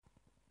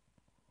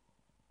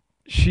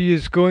she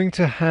is going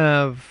to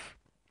have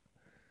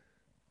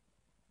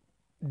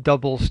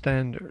double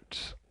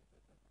standards.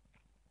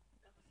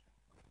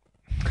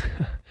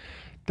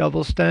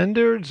 Double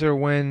standards are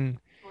when,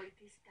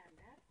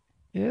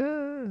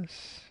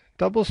 yes,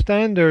 double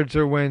standards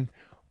are when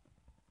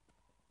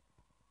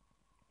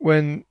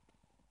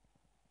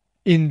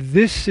in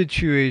this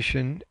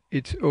situation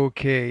it's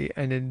okay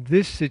and in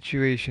this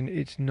situation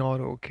it's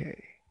not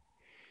okay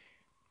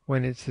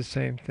when it's the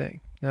same thing.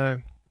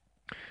 Now,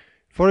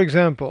 for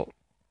example,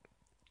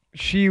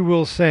 she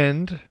will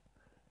send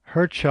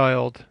her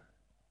child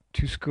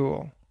to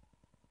school.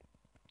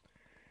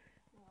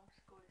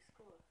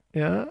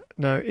 Yeah.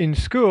 Now, in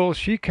school,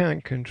 she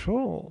can't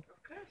control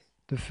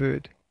the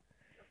food.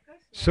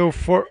 So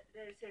for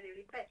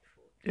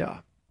yeah,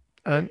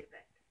 and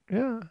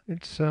yeah,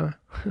 it's of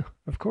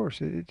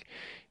course it's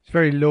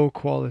very low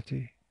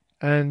quality,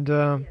 and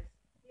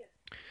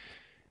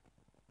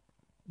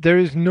there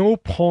is no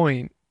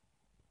point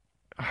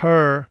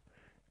her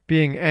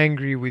being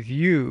angry with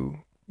you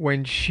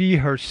when she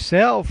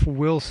herself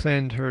will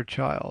send her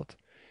child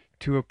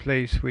to a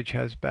place which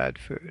has bad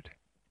food.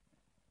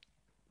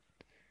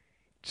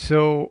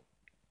 So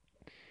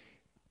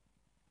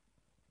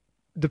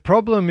the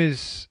problem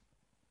is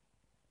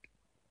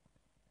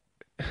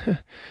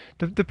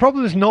the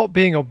problem is not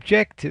being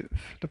objective.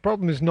 The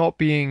problem is not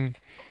being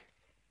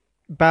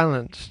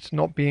balanced,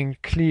 not being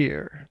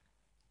clear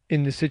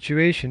in the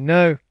situation.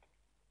 Now,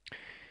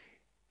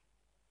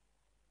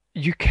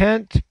 you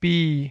can't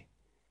be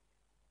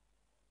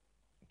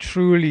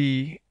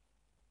truly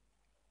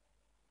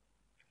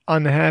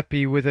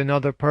unhappy with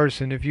another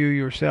person if you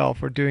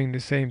yourself are doing the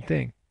same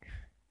thing.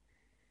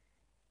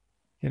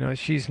 You know,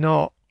 she's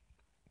not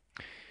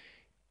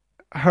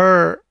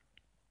her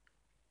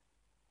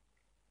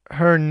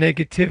her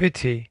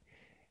negativity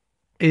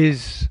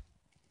is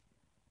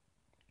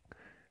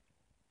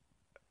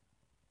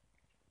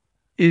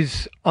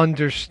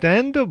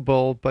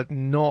understandable but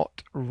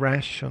not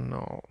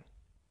rational.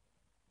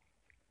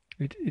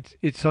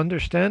 It's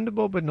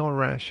understandable but not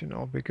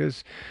rational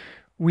because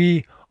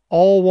we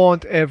all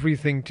want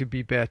everything to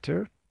be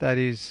better. That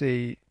is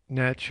a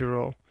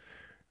natural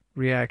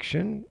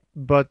reaction.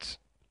 But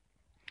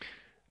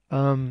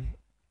um,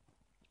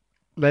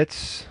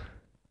 let's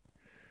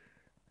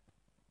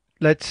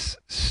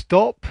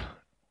stop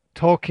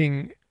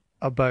talking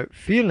about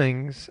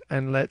feelings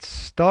and let's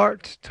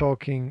start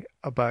talking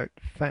about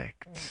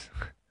facts.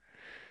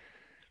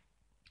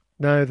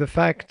 Now, the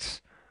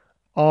facts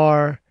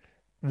are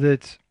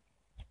that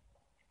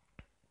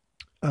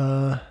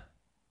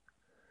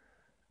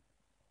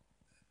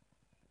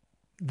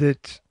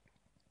that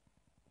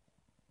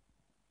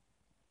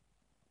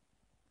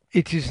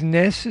it is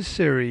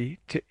necessary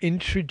to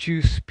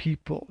introduce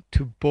people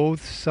to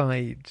both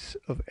sides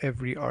of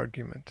every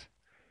argument,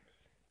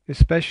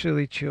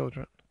 especially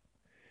children.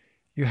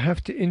 You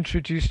have to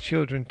introduce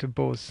children to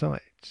both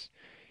sides.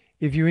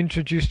 If you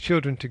introduce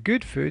children to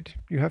good food,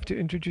 you have to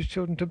introduce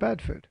children to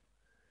bad food.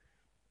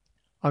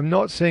 I'm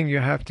not saying you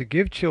have to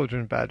give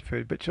children bad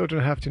food, but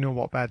children have to know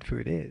what bad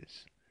food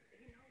is.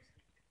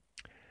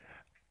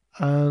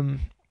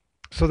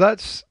 So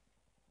that's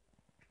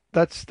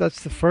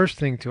the first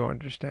thing to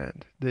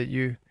understand, that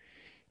you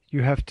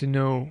have to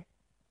know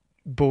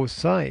both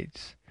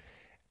sides,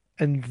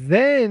 and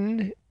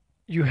then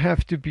you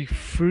have to be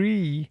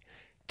free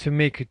to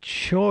make a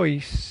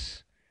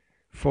choice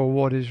for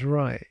what is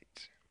right.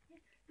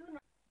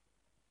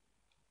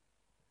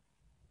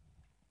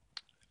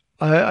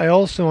 I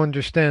also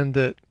understand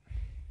that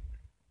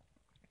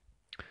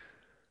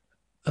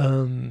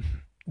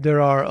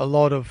there are a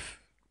lot of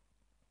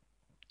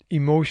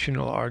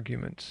emotional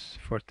arguments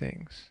for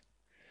things,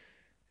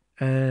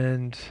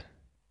 and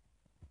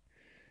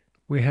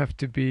we have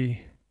to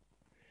be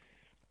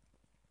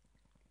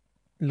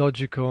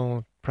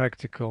logical,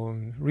 practical,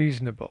 and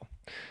reasonable.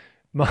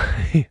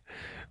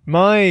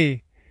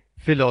 My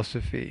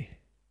philosophy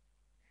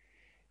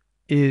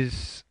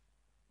is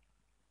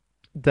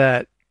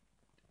that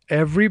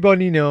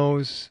everybody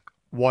knows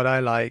what I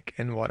like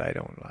and what I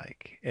don't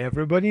like.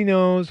 Everybody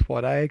knows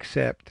what I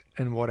accept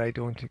and what I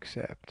don't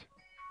accept.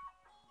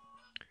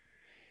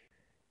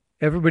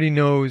 Everybody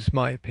knows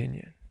my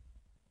opinion.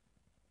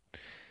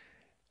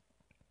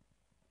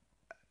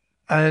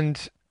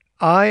 And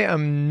I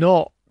am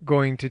not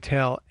going to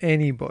tell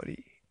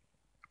anybody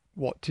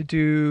what to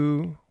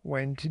do,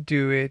 when to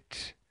do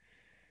it.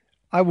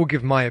 I will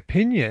give my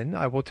opinion.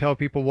 I will tell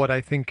people what I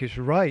think is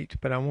right,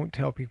 but I won't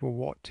tell people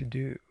what to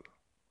do.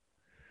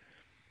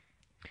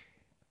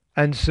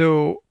 And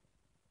so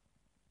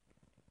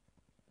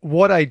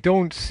what I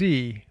don't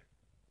see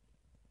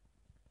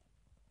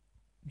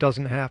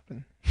doesn't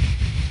happen.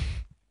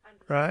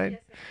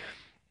 Right?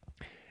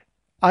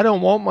 I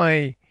don't want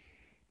my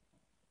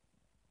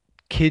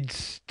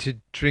kids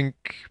to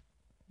drink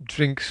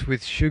drinks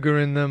with sugar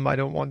in them. I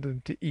don't want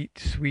them to eat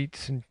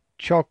sweets and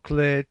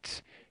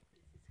chocolate.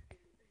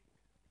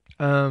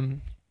 I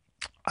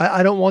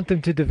don't want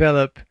them to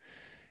develop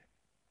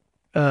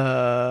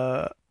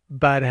bad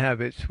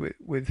habits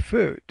with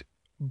food.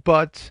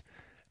 But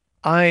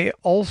I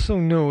also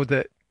know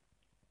that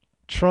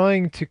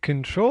trying to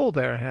control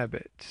their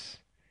habits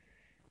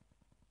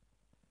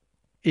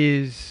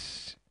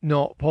is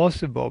not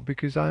possible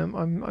because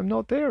I'm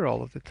not there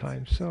all of the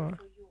time. So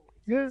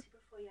yeah,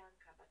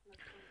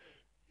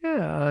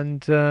 yeah,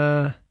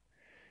 and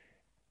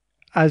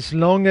as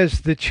long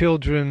as the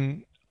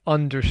children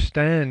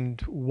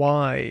understand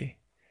why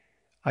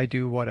I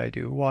do what I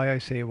do, why I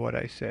say what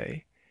I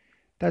say,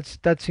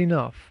 that's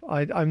enough.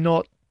 I'm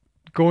not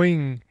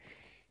going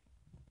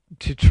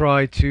to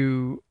try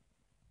to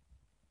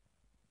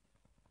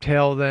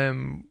tell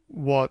them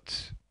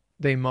what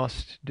they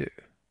must do.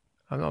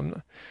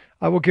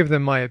 I will give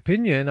them my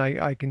opinion.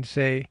 I can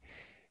say,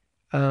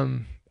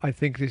 I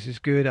think this is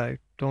good. I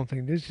don't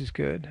think this is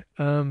good.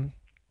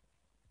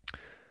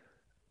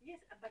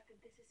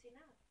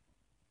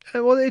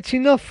 Well, it's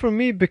enough for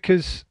me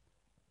because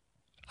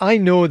I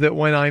know that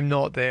when I'm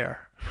not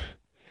there,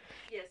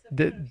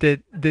 that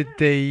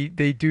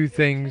they do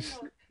things.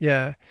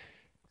 Yeah,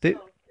 they,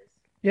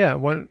 yeah.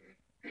 When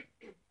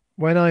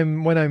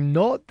I'm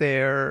not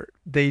there,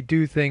 they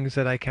do things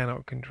that I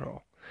cannot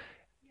control,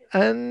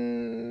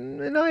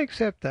 and I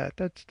accept that.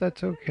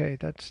 That's okay.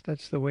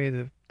 That's the way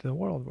the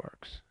world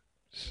works.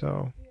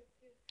 So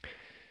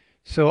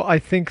so I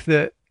think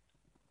that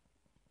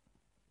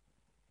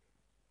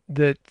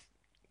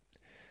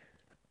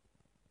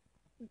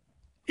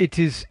it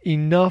is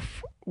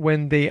enough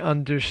when they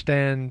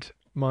understand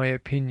my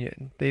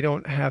opinion. They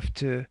don't have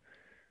to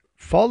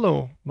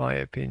follow my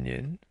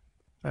opinion.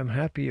 I'm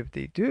happy if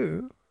they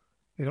do.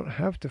 They don't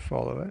have to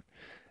follow it.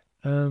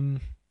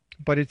 Um,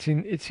 but it's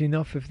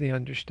enough if they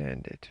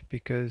understand it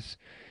because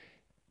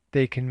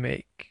they can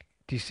make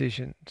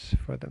decisions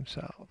for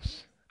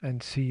themselves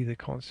and see the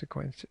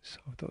consequences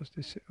of those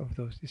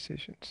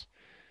decisions.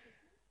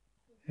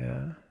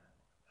 Yeah.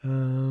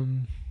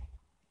 Um,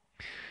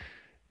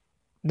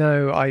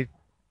 no,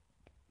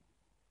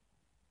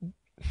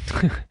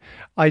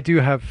 I do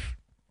have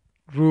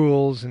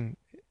rules and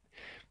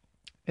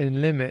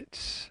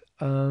limits.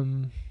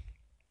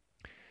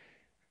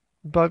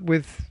 But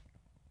with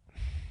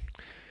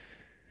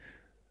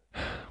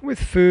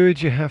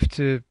food, you have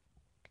to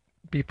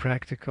be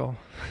practical,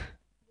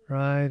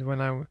 right?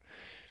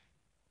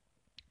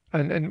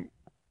 And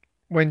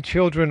when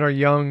children are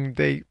young,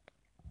 they're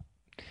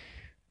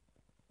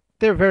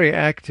very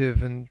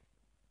active and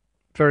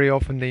very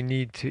often they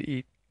need to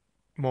eat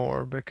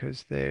more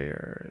because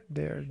they're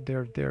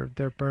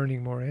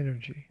burning more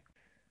energy.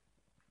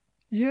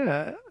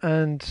 Yeah,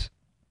 and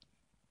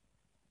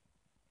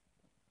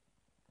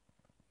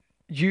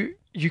you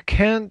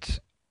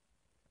can't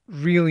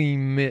really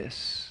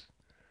miss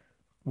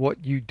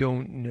what you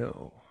don't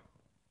know.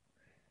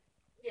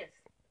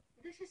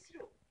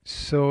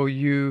 So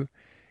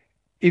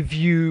if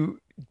you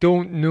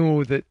don't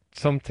know that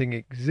something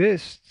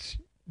exists,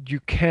 you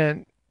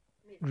can't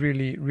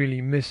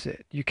really miss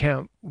it. You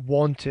can't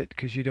want it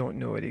because you don't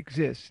know it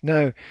exists.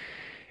 Now,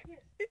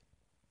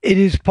 it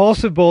is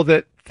possible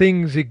that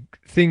things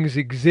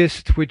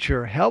exist which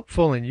are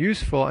helpful and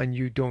useful and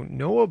you don't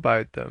know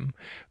about them,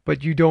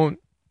 but you don't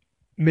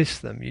miss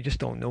them. You just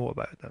don't know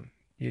about them.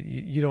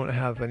 You don't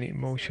have any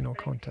emotional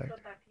contact.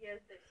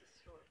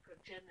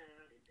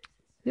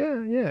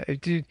 Yeah, yeah.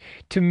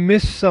 To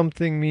miss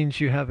something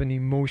means you have an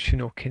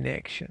emotional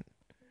connection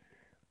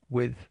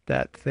with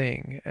that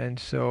thing. And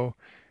so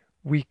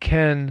we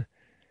can,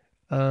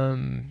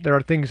 there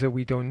are things that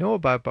we don't know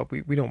about, but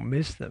we don't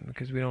miss them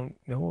because we don't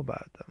know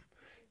about them.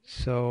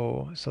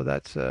 So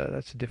that's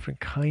a different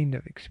kind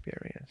of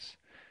experience.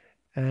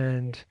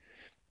 And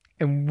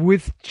and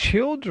with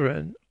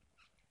children,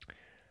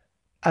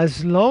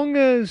 as long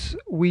as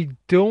we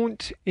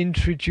don't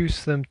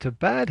introduce them to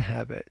bad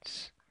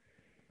habits,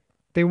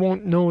 they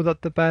won't know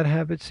that the bad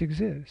habits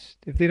exist.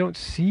 If they don't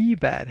see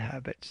bad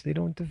habits, they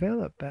don't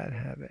develop bad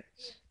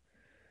habits.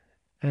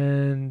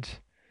 And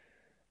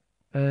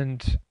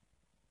and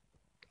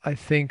I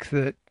think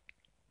that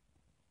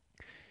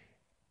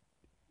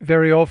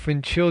very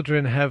often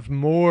children have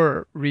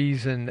more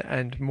reason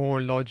and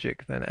more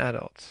logic than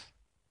adults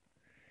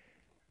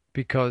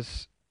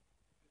because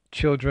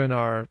children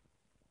are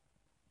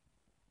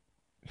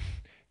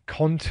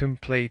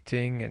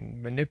contemplating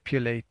and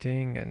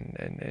manipulating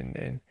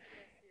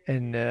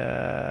and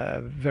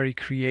very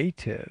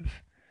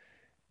creative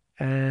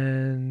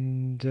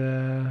and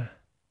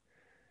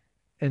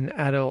and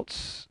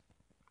adults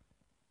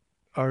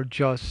are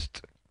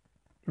just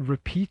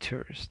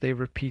repeaters. They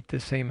repeat the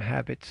same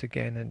habits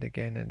again and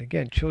again and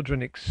again.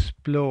 Children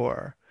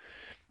explore,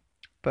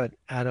 but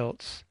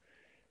adults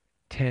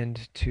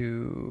tend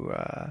to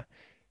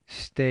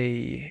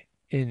stay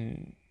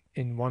in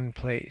one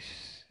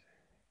place,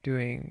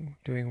 doing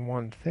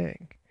one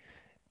thing.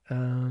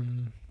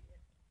 Um,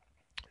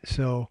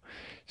 so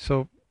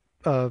so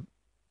uh,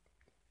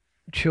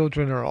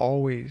 children are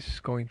always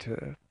going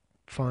to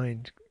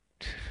find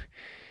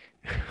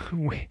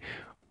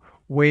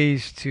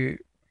ways to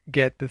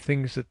get the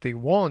things that they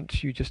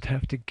want. You just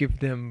have to give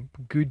them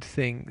good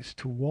things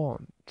to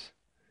want.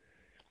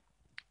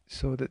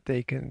 so that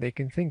they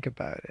can think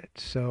about it.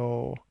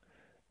 So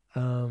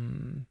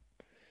um,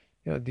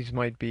 these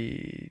might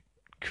be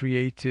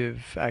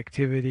creative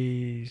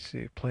activities,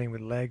 playing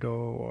with Lego,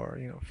 or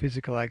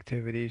physical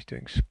activities,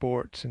 doing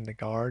sports in the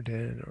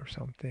garden or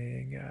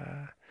something.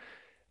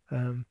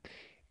 Um,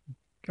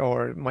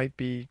 or it might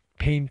be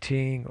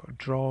painting or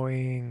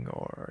drawing,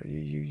 or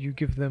you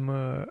give them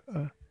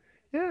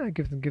yeah,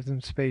 give them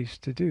space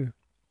to,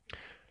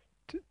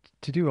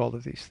 to do all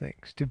of these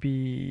things, to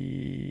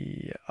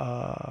be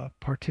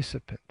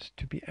participants,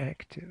 to be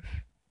active.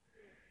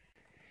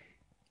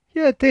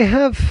 Yeah,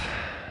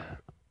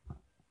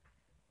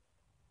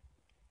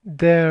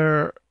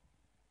 their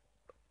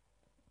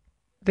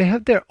they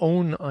have their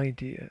own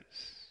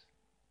ideas.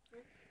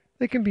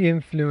 They can be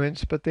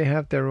influenced, but they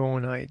have their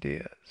own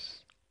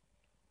ideas.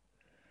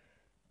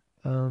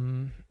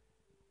 Um,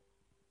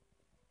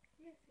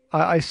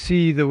 I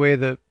see the way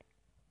that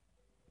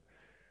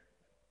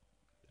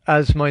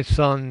as my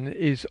son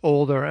is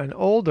older and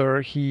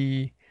older,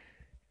 he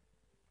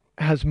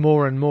has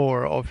more and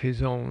more of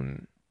his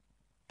own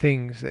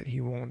things that he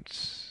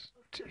wants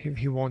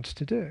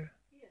to do.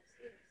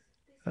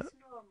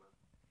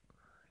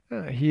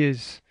 Uh, he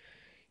is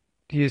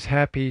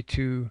happy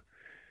to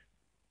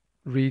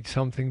read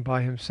something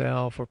by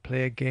himself, or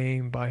play a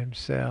game by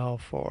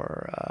himself,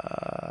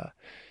 or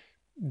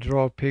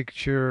draw a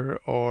picture,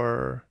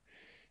 or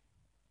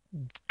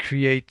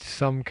create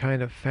some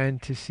kind of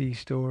fantasy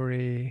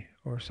story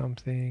or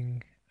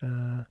something.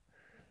 Uh,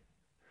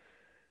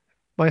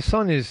 my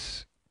son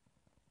is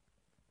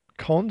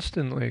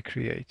constantly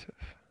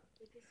creative.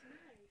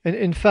 And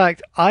in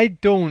fact, I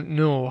don't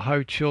know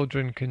how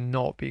children can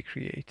not be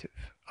creative.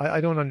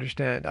 I don't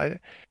understand.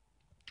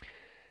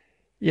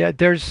 Yeah,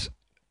 there's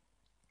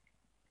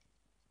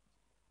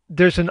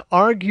an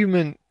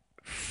argument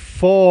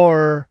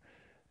for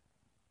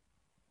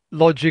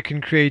logic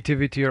and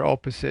creativity are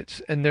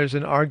opposites, and there's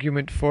an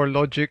argument for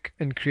logic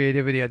and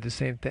creativity are the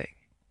same thing.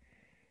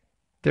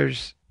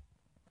 There's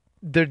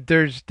there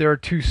are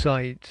two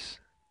sides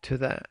to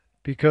that,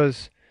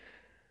 because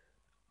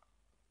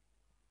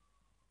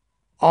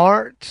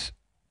art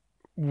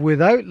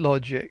without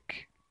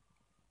logic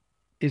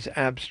is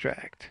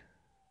abstract.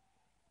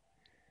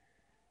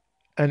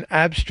 And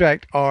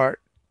abstract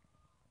art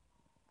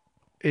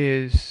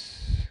is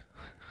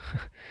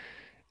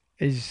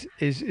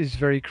is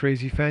very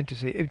crazy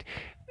fantasy.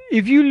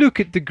 If you look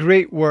at the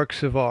great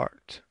works of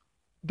art,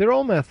 they're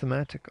all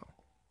mathematical.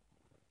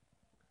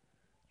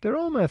 They're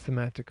all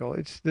mathematical.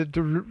 It's the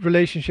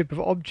relationship of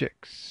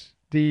objects,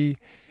 the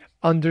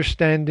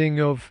understanding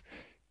of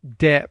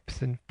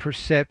depth and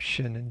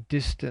perception and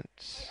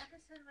distance.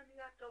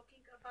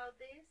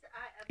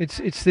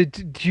 It's the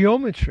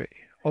geometry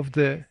of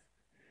the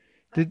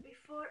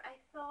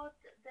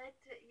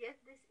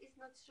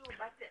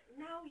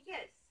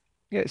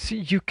yeah. See,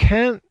 you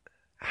can't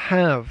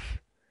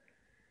have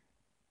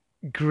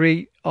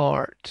great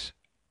art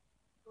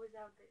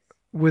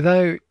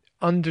without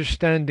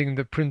understanding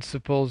the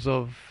principles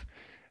of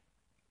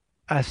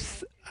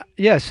as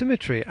yeah,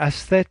 symmetry,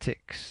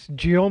 aesthetics,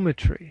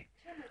 geometry,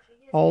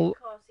 all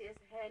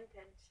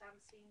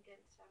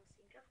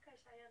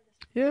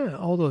yeah,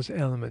 all those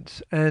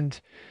elements.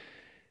 And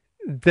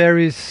there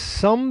is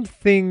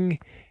something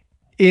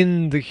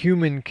in the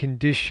human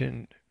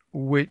condition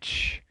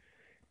which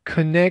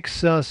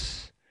connects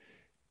us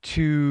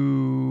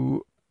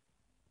to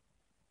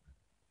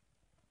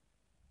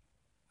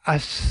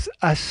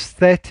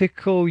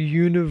aesthetical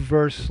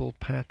universal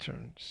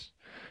patterns.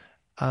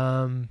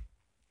 Um,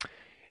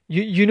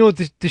 you know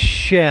the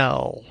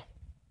shell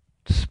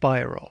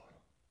spiral.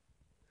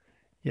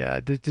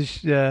 Yeah,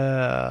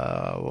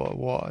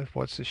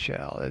 what's the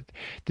shell?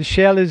 The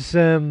shell is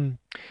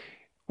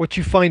what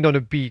you find on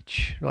a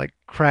beach, like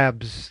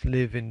crabs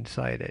live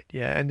inside it.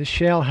 Yeah, and the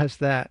shell has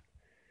that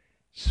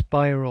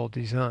spiral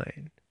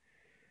design,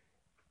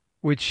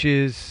 which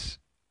is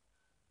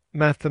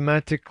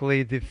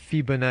mathematically the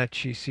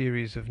Fibonacci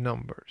series of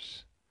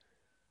numbers.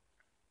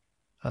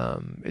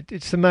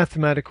 It's the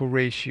mathematical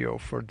ratio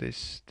for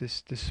this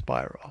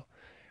spiral,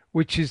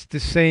 which is the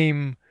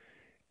same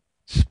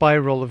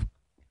spiral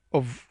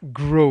of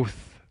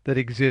growth that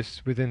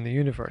exists within the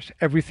universe.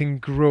 Everything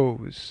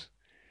grows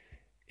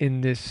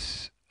in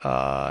this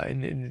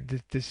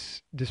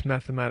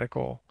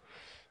mathematical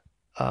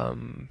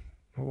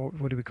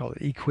what do we call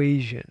it?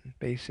 Equation,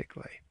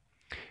 basically,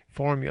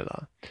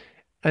 formula.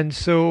 And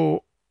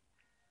so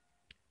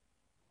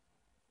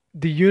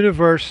the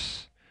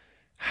universe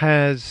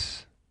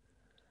has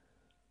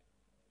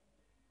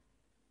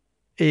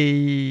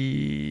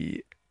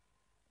a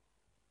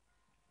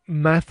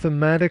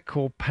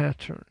mathematical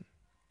pattern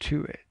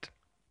to it.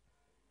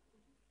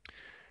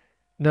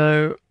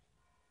 Now,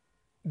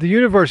 the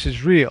universe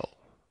is real.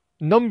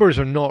 Numbers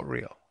are not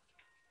real,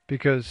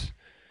 because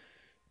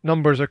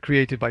numbers are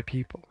created by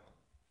people.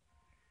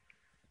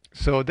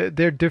 So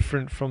they're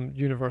different from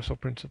universal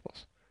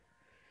principles.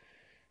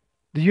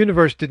 The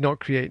universe did not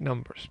create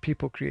numbers.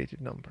 People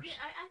created numbers.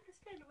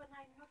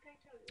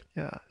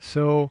 Yeah.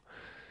 So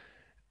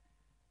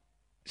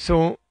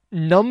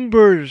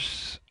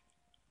numbers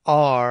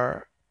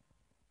are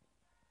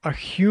a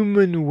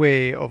human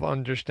way of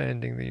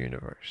understanding the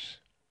universe.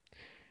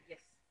 Yes.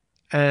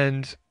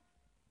 And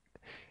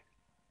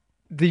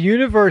the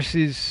universe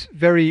is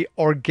very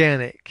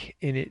organic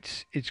in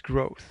its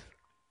growth.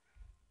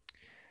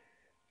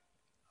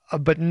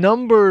 But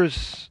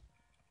numbers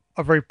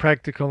are very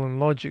practical and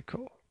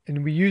logical.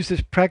 And we use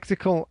this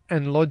practical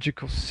and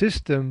logical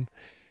system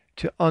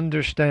to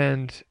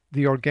understand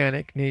the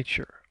organic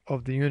nature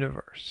of the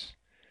universe.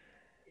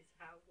 Is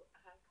how it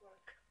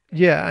works.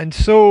 Yeah, and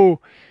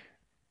so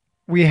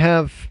we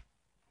have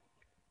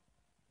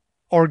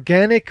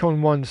organic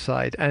on one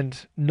side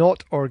and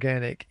not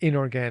organic,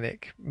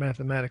 inorganic,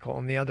 mathematical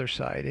on the other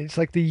side. It's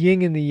like the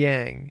yin and the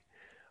yang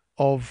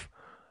of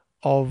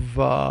of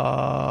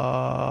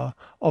uh,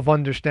 of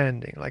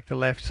understanding, like the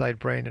left side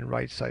brain and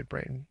right side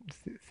brain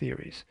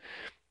theories.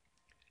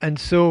 And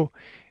so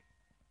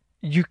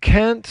you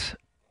can't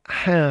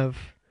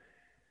have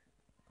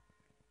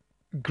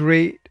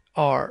great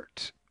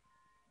art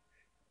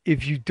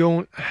if you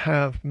don't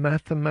have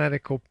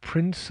mathematical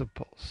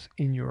principles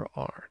in your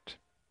art.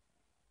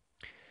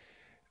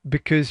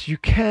 Because you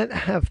can't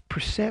have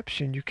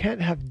perception, you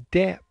can't have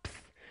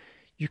depth,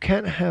 you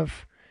can't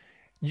have,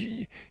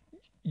 you,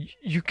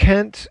 you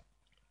can't,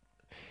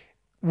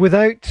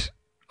 without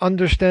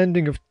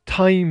understanding of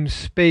time,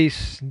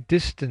 space, and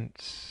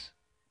distance,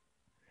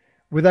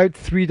 without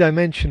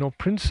three-dimensional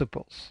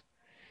principles,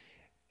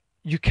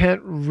 you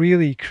can't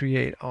really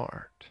create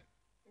art.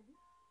 Mm-hmm.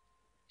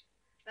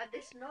 But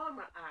this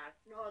normal art,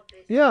 not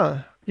this.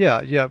 Yeah,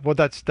 yeah, yeah. Well,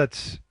 that's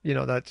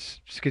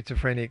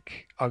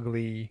schizophrenic,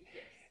 ugly. Yes.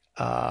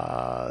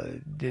 Uh, So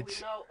we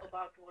it's know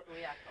about what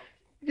we are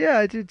talking.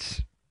 yeah,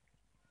 it's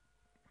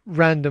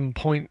random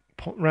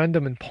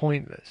and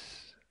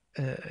pointless.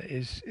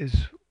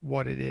 Is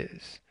what it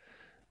is.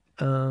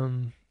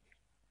 Um,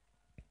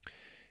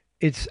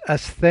 it's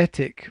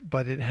aesthetic,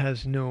 but it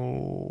has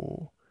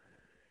no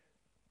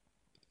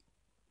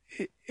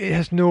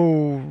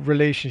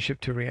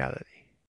relationship to reality.